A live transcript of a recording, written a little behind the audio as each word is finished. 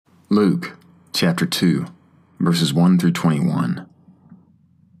Luke chapter 2, verses 1 through 21.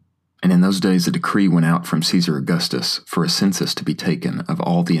 And in those days a decree went out from Caesar Augustus for a census to be taken of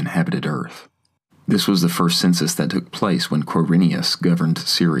all the inhabited earth. This was the first census that took place when Quirinius governed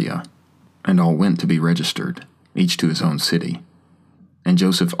Syria, and all went to be registered, each to his own city. And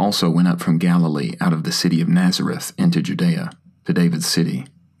Joseph also went up from Galilee out of the city of Nazareth into Judea, to David's city,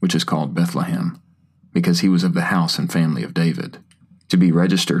 which is called Bethlehem, because he was of the house and family of David, to be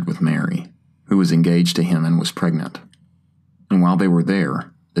registered with Mary, who was engaged to him and was pregnant. And while they were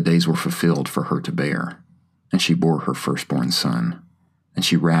there, the days were fulfilled for her to bear, and she bore her firstborn son. And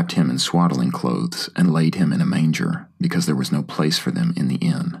she wrapped him in swaddling clothes and laid him in a manger, because there was no place for them in the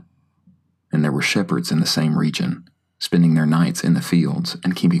inn. And there were shepherds in the same region, spending their nights in the fields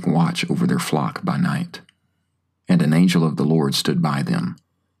and keeping watch over their flock by night. And an angel of the Lord stood by them,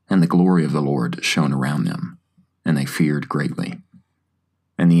 and the glory of the Lord shone around them, and they feared greatly.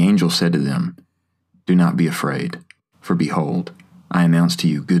 And the angel said to them, "Do not be afraid, for behold, I announce to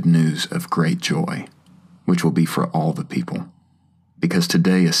you good news of great joy, which will be for all the people. Because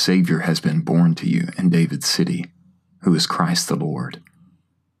today a Savior has been born to you in David's city, who is Christ the Lord.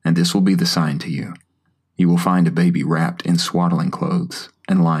 And this will be the sign to you. You will find a baby wrapped in swaddling clothes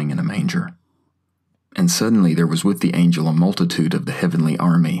and lying in a manger." And suddenly there was with the angel a multitude of the heavenly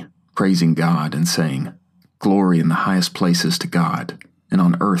army, praising God and saying, "Glory in the highest places to God, and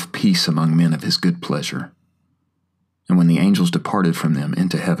on earth peace among men of his good pleasure." And when the angels departed from them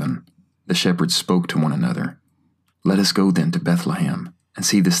into heaven, the shepherds spoke to one another, "Let us go then to Bethlehem, and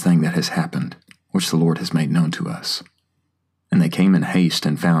see this thing that has happened, which the Lord has made known to us." And they came in haste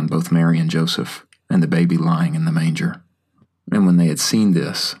and found both Mary and Joseph, and the baby lying in the manger. And when they had seen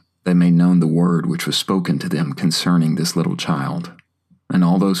this, they made known the word which was spoken to them concerning this little child. And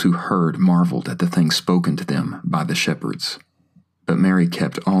all those who heard marveled at the things spoken to them by the shepherds. But Mary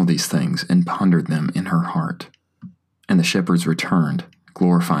kept all these things and pondered them in her heart. And the shepherds returned,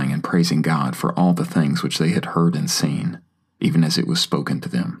 glorifying and praising God for all the things which they had heard and seen, even as it was spoken to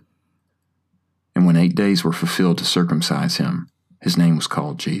them. And when 8 days were fulfilled to circumcise him, his name was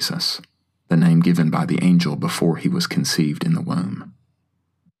called Jesus, the name given by the angel before he was conceived in the womb.